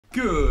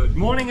Good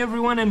morning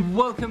everyone and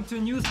welcome to a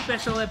new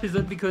special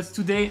episode because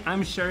today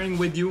I'm sharing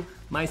with you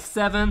my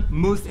 7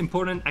 most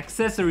important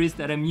accessories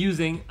that I'm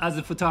using as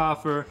a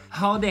photographer,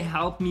 how they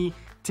help me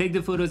take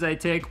the photos I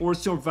take or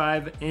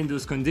survive in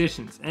those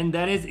conditions. And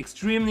that is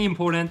extremely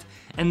important.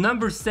 And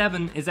number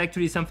 7 is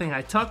actually something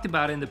I talked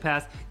about in the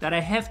past that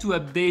I have to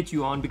update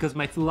you on because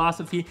my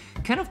philosophy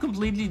kind of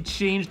completely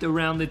changed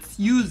around its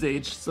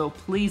usage. So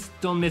please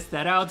don't miss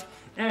that out.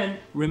 And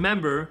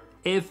remember,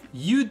 if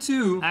you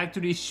too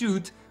actually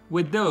shoot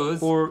with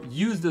those or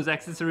use those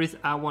accessories,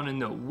 I want to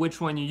know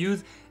which one you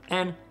use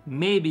and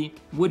maybe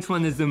which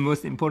one is the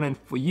most important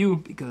for you,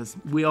 because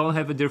we all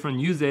have a different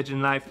usage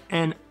in life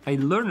and I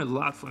learn a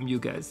lot from you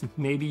guys.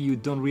 Maybe you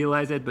don't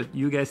realize it, but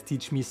you guys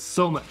teach me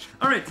so much.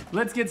 All right,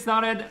 let's get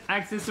started.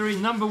 Accessory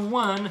number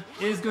 1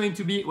 is going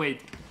to be,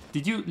 wait,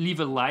 did you leave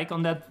a like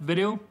on that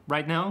video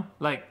right now?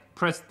 Like,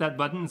 press that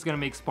button, it's gonna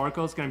make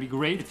sparkle, it's gonna be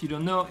great. If you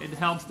don't know, it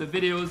helps the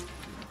videos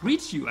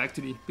reach you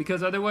actually,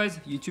 because otherwise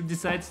YouTube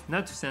decides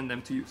not to send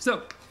them to you.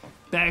 So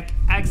back,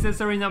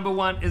 accessory number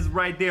 1 is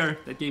right there.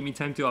 That gave me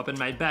time to open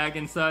my bag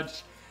and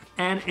such,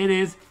 and it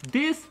is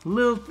this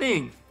little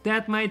thing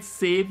that might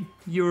save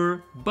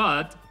your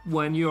butt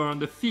when you're on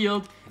the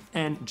field.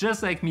 And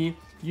just like me,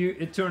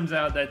 it turns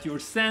out that your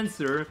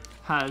sensor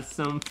has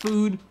some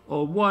food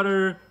or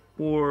water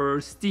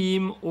or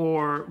steam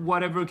or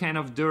whatever kind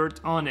of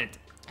dirt on it.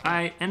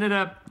 I ended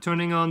up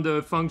turning on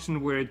the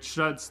function where it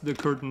shuts the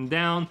curtain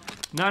down.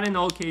 Not in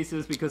all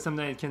cases, because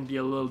sometimes it can be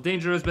a little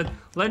dangerous, but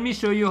let me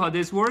show you how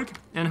this works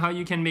and how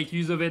you can make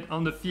use of it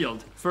on the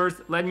field. First,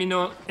 let me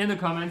know in the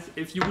comments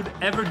if you would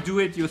ever do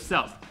it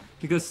yourself,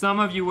 because some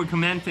of you were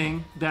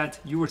commenting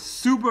that you were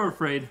super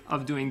afraid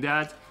of doing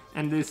that,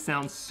 and this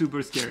sounds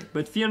super scary.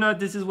 But fear not,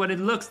 this is what it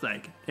looks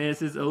like.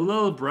 This is a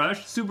little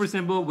brush, super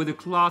simple, with a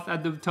cloth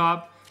at the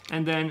top,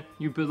 and then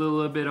you put a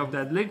little bit of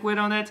that liquid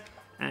on it,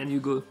 and you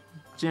go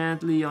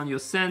gently on your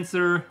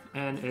sensor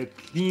and it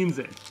cleans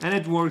it. And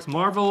it works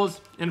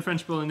marvelous in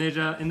French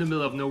Polynesia in the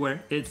middle of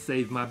nowhere. It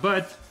saved my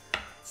butt,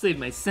 saved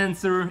my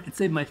sensor, it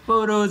saved my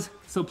photos.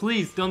 So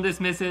please don't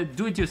dismiss it,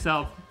 do it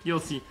yourself. You'll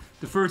see,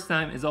 the first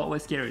time is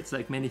always scary. It's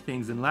like many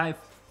things in life,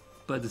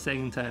 but the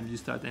second time you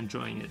start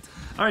enjoying it.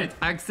 All right,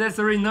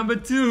 accessory number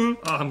 2.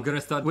 Oh, I'm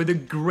gonna start with a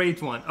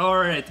great one. All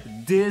right,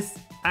 this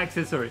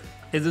accessory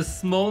is a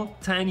small,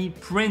 tiny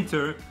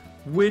printer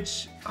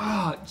which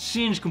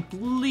changed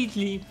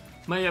completely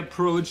my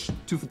approach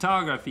to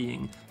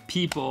photographing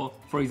people.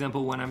 For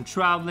example, when I'm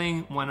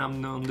traveling, when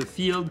I'm on the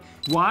field.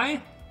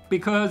 Why?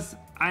 Because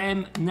I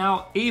am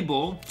now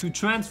able to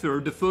transfer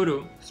the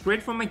photo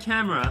straight from my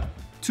camera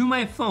to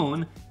my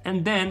phone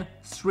and then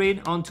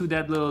straight onto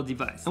that little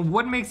device. And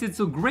what makes it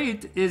so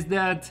great is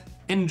that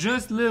in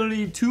just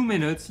literally 2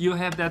 minutes, you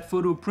have that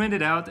photo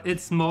printed out.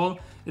 It's small,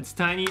 it's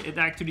tiny, it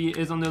actually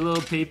is on a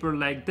little paper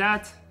like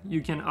that.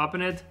 You can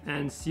open it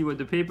and see what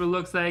the paper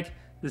looks like.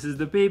 This is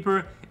the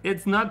paper.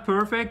 It's not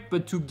perfect,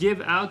 but to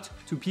give out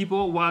to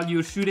people while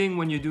you're shooting,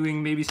 when you're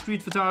doing maybe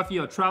street photography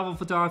or travel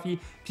photography,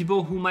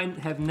 people who might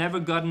have never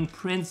gotten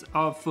prints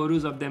of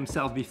photos of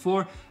themselves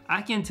before,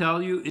 I can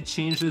tell you it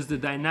changes the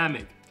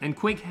dynamic. And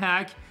quick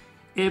hack,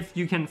 if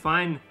you can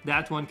find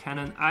that one,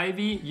 Canon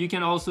Ivy, you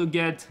can also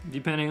get,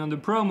 depending on the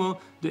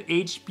promo, the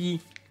HP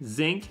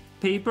Zinc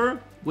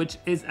paper, which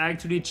is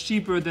actually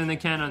cheaper than the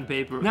Canon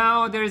paper.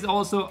 Now there's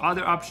also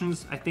other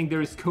options. I think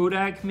there is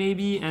Kodak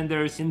maybe, and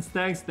there's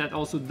Instax that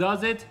also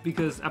does it,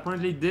 because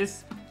apparently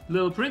this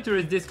little printer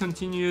is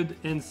discontinued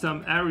in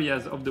some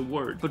areas of the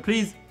world. But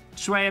please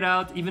try it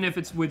out, even if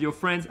it's with your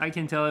friends. I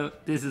can tell you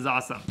this is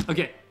awesome.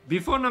 Okay,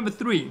 before number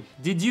 3,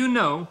 did you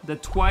know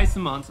that twice a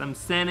month I'm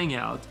sending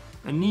out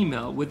an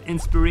email with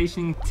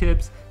inspiration,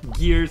 tips,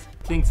 gears,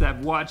 things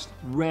I've watched,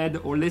 read,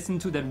 or listened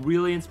to that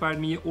really inspired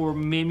me or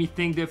made me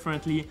think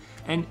differently?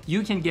 And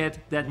you can get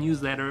that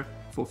newsletter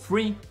for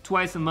free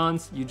twice a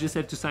month. You just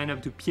have to sign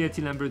up to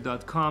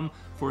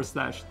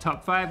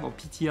pierretielambert.com/top5 or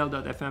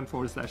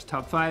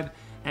ptl.fm/top5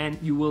 and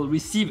you will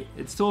receive it.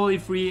 It's totally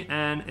free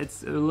and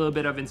it's a little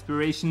bit of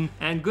inspiration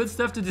and good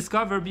stuff to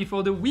discover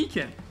before the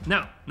weekend.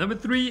 Now, number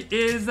 3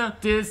 is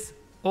this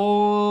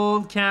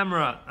old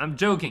camera. I'm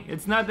joking,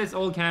 it's not this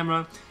old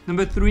camera.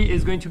 Number 3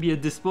 is going to be a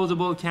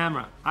disposable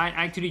camera. I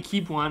actually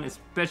keep one,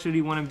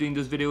 especially when I'm doing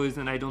those videos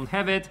and I don't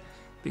have it.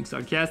 Being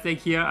sarcastic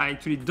here, I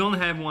actually don't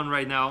have one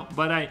right now,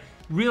 but I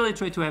really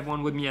try to have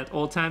one with me at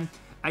all time.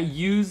 I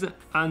use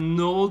an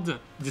old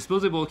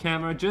disposable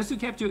camera just to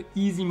capture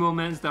easy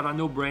moments that are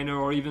no-brainer,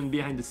 or even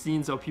behind the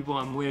scenes or people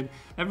I'm with.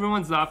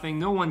 Everyone's laughing,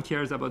 no one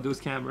cares about those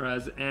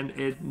cameras, and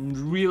it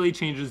really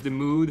changes the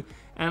mood.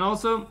 And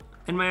also,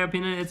 in my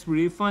opinion, it's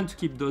really fun to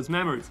keep those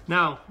memories.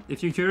 Now,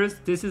 if you're curious,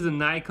 this is a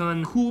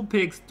Nikon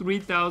Coolpix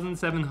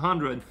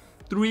 3700,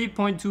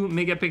 3.2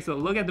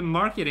 megapixel. Look at the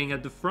marketing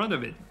at the front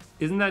of it.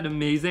 Isn't that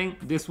amazing?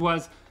 This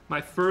was my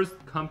first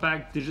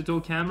compact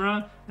digital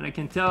camera, and I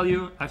can tell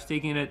you, I've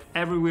taken it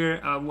everywhere.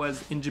 I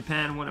was in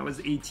Japan when I was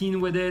 18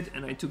 with it,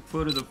 and I took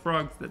photos of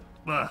frogs that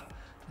I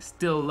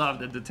still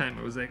loved at the time.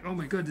 I was like, oh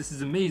my god, this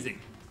is amazing.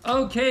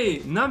 Okay,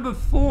 number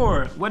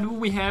 4. What do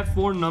we have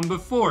for number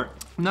 4?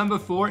 Number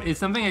 4 is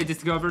something I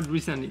discovered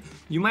recently.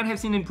 You might have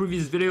seen in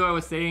previous video I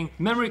was saying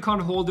memory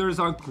card holders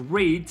are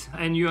great,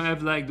 and you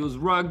have like those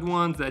rugged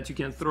ones that you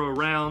can throw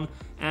around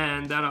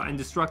and that are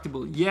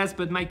indestructible. Yes,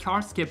 but my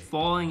cards kept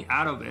falling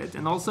out of it,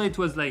 and also it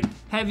was like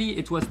heavy,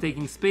 it was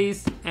taking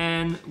space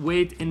and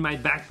weight in my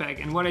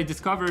backpack. And what I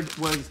discovered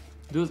was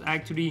those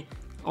actually,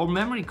 our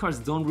memory cards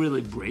don't really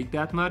break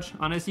that much,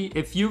 honestly.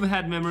 If you've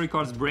had memory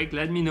cards break,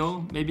 let me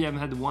know. Maybe I've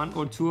had 1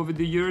 or 2 over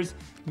the years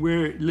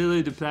where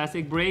literally the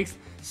plastic breaks.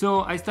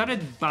 So I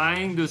started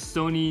buying the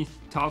Sony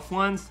tough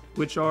ones,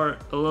 which are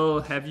a little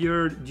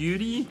heavier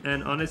duty,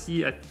 and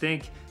honestly I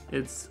think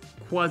it's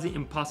quasi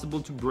impossible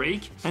to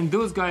break, and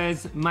those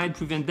guys might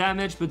prevent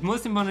damage. But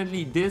most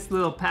importantly, this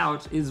little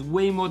pouch is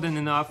way more than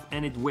enough,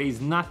 and it weighs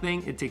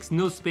nothing, it takes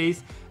no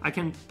space. I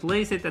can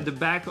place it at the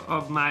back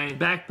of my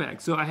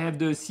backpack, so I have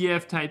the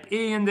CF Type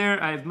A in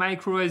there, I have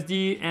micro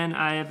SD, and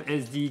I have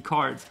SD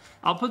cards.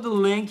 I'll put the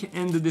link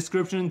in the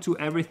description to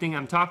everything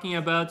I'm talking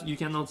about. You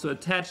can also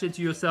attach it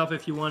to yourself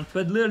if you want,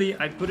 but literally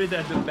I put it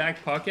at the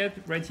back pocket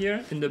right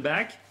here in the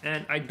back,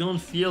 and I don't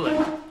feel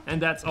it, and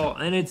that's all.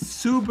 And it's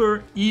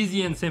super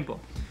easy and simple.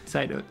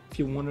 Side note, if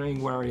you're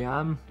wondering where I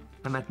am,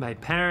 I'm at my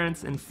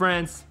parents in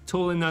France,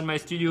 totally not my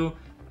studio.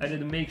 I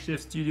did a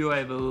makeshift studio. I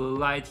have a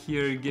light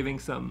here giving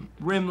some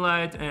rim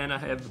light, and I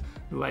have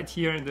a light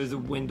here, and there's a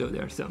window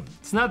there. So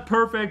it's not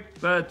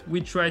perfect, but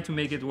we try to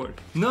make it work.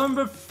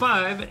 Number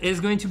 5 is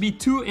going to be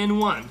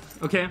 2-in-1,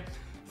 okay?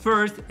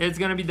 First, it's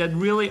gonna be that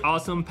really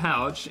awesome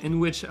pouch in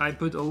which I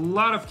put a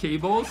lot of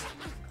cables,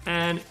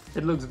 and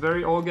it looks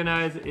very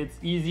organized. It's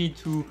easy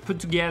to put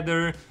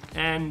together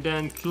and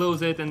then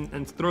close it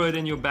and throw it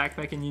in your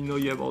backpack, and you know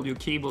you have all your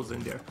cables in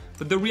there.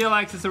 But the real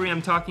accessory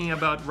I'm talking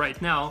about right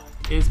now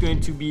is going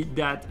to be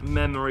that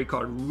memory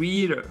card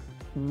reader.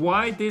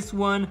 Why this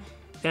one?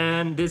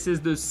 And this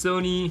is the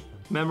Sony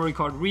memory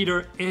card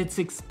reader. It's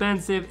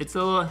expensive, it's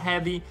a little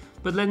heavy,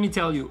 but let me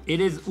tell you, it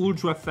is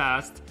ultra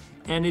fast,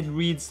 and it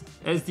reads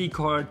SD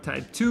card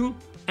Type 2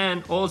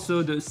 and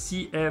also the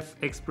CF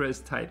Express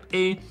Type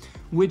A,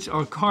 which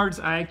are cards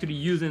I actually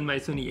use in my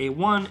Sony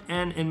A1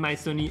 and in my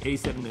Sony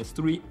A7S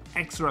III.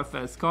 Extra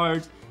fast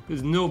cards.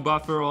 There's no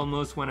buffer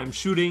almost when I'm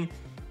shooting.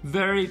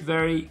 Very,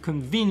 very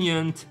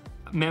convenient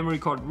memory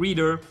card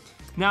reader.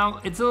 Now,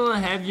 it's a little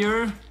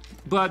heavier,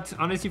 but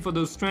honestly for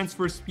those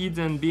transfer speeds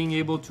and being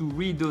able to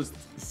read those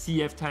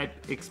CF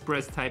Type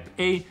Express Type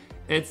A,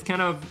 it's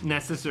kind of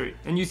necessary.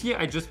 And you see,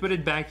 I just put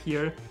it back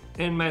here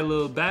in my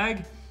little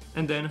bag,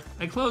 and then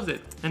I close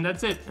it, and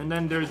that's it. And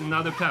then there's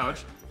another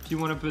pouch. If you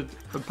want to put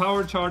a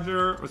power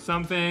charger or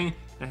something,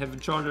 I have a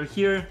charger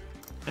here.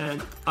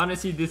 And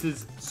honestly, this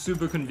is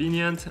super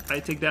convenient. I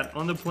take that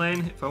on the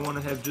plane if I want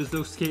to have just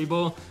those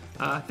cable.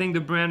 I think the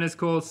brand is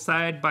called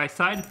Side by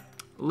Side.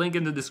 Link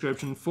in the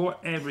description for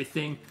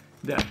everything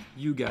that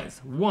you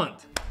guys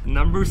want.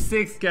 Number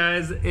 6,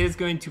 guys, is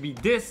going to be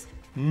this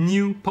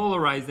new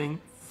polarizing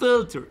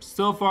filter.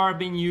 So far I've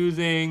been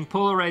using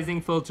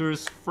polarizing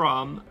filters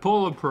from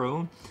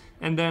PolaPro,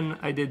 and then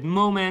I did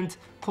Moment.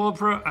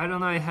 PolaPro, I don't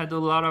know, I had a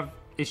lot of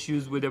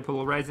issues with the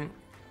polarizing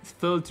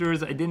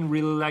filters. I didn't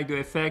really like the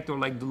effect or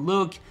like the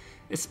look,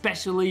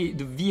 especially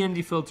the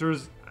VND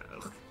filters.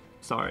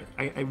 Sorry,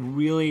 I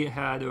really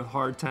had a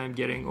hard time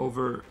getting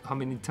over how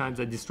many times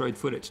I destroyed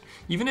footage.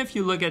 Even if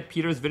you look at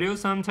Peter's video,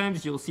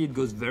 sometimes you'll see it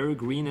goes very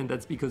green, and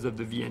that's because of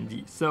the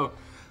VND. So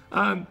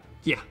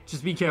yeah,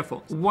 just be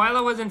careful. While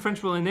I was in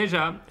French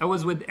Polynesia, I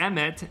was with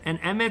Emmett, and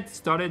Emmett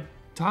started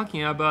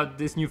talking about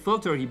this new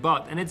filter he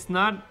bought, and it's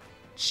not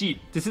cheap.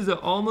 This is an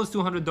almost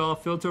 $200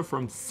 filter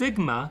from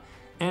Sigma,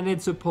 and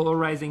it's a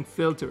polarizing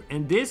filter.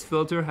 And this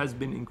filter has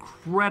been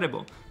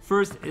incredible.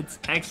 First, it's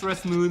extra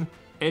smooth.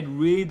 It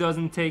really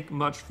doesn't take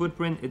much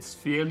footprint. It's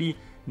fairly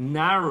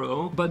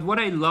narrow. But what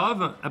I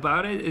love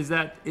about it is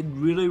that it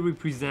really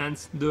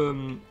represents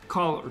the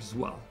colors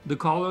well. The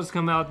colors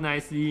come out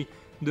nicely.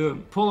 The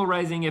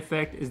polarizing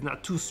effect is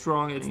not too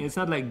strong. It's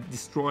not like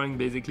destroying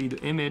basically the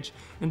image.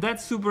 And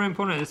that's super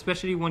important,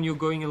 especially when you're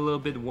going a little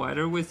bit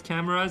wider with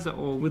cameras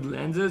or with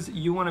lenses.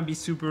 You want to be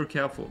super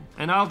careful.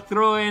 And I'll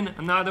throw in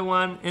another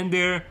one in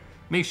there.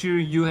 Make sure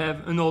you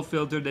have an old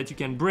filter that you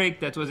can break.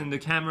 That was in the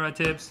camera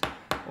tips.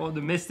 All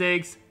the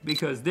mistakes,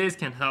 because this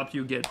can help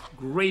you get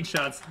great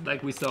shots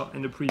like we saw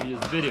in the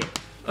previous video.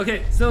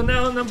 Okay, so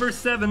now number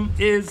 7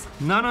 is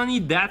not only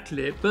that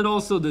clip, but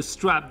also the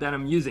strap that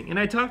I'm using. And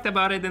I talked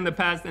about it in the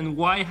past, and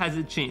why has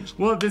it changed?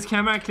 Well, this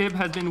camera clip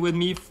has been with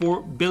me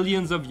for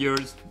billions of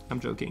years. I'm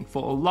joking,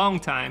 for a long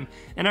time.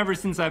 And ever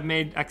since I've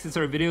made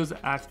accessory videos,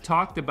 I've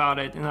talked about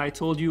it, and I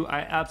told you I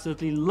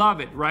absolutely love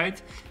it, right?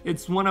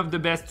 It's one of the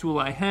best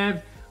tools I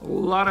have. A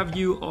lot of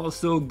you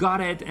also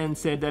got it and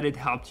said that it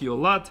helped you a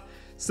lot.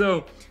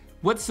 So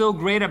what's so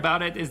great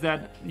about it is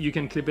that you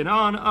can clip it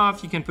on,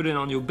 off, you can put it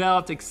on your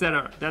belt,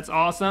 etc. That's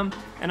awesome,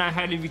 and I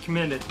highly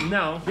recommend it.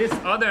 Now, this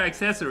other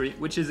accessory,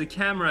 which is a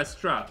camera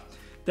strap,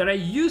 that I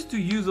used to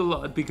use a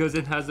lot because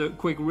it has a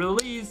quick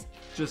release,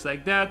 just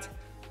like that.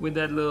 with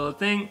that little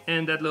thing,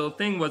 and that little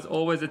thing was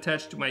always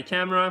attached to my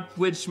camera,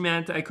 which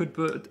meant I could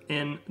put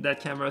in that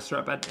camera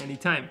strap at any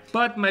time.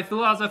 But my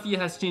philosophy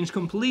has changed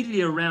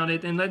completely around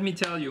it, and let me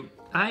tell you,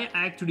 I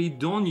actually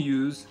don't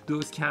use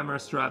those camera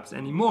straps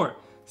anymore.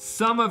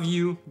 Some of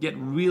you get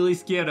really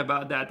scared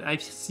about that.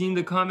 I've seen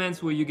the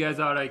comments where you guys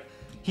are like,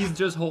 he's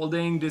just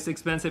holding this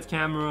expensive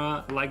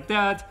camera like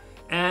that,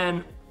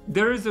 and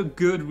there is a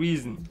good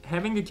reason.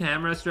 Having the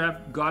camera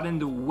strap got in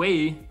the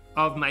way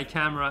of my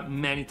camera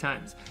many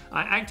times.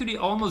 I actually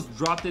almost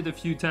dropped it a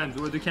few times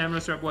where the camera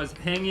strap was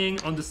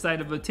hanging on the side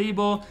of a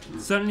table.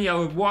 Suddenly I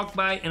would walk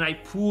by and I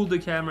pulled the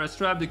camera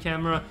strap, the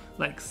camera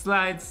like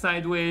slides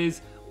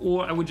sideways,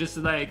 or I would just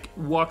like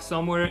walk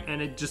somewhere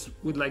and it just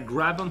would like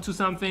grab onto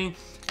something.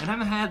 And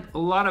I've had a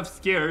lot of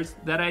scares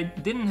that I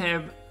didn't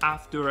have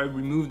after I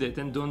removed it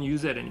and don't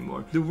use it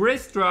anymore. The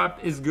wrist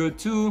strap is good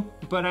too,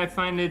 but I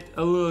find it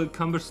a little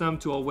cumbersome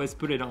to always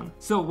put it on.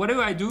 So what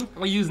do?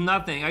 I use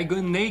nothing. I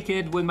go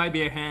naked with my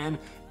bare hand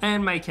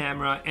and my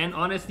camera, and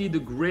honestly the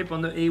grip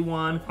on the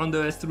A1, on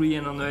the S3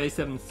 and on the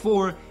A7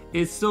 IV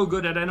is so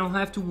good that I don't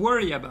have to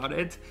worry about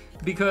it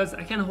because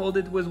I can hold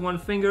it with one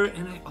finger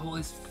and I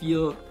always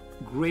feel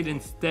great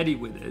and steady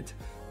with it.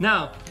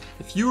 Now,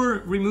 if you're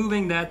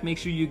removing that, make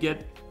sure you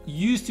get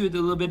used to it a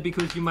little bit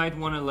because you might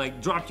want to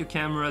like drop your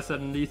camera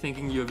suddenly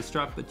thinking you have a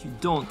strap, but you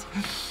don't.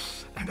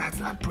 And that's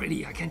not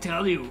pretty, I can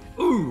tell you.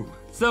 Ooh!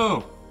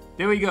 So,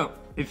 there we go.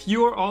 If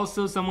you're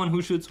also someone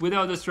who shoots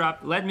without a strap,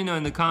 let me know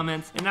in the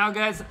comments. And now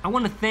guys, I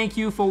want to thank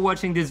you for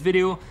watching this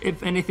video.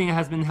 If anything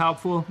has been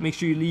helpful, make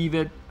sure you leave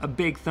it a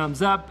big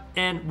thumbs up.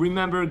 And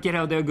remember, get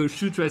out there, go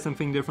shoot, try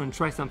something different,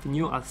 try something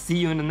new. I'll see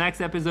you in the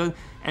next episode.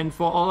 And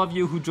for all of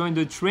you who joined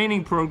the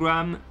training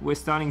program, we're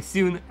starting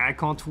soon. I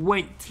can't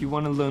wait. If you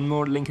want to learn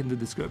more, link in the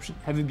description.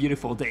 Have a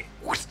beautiful day.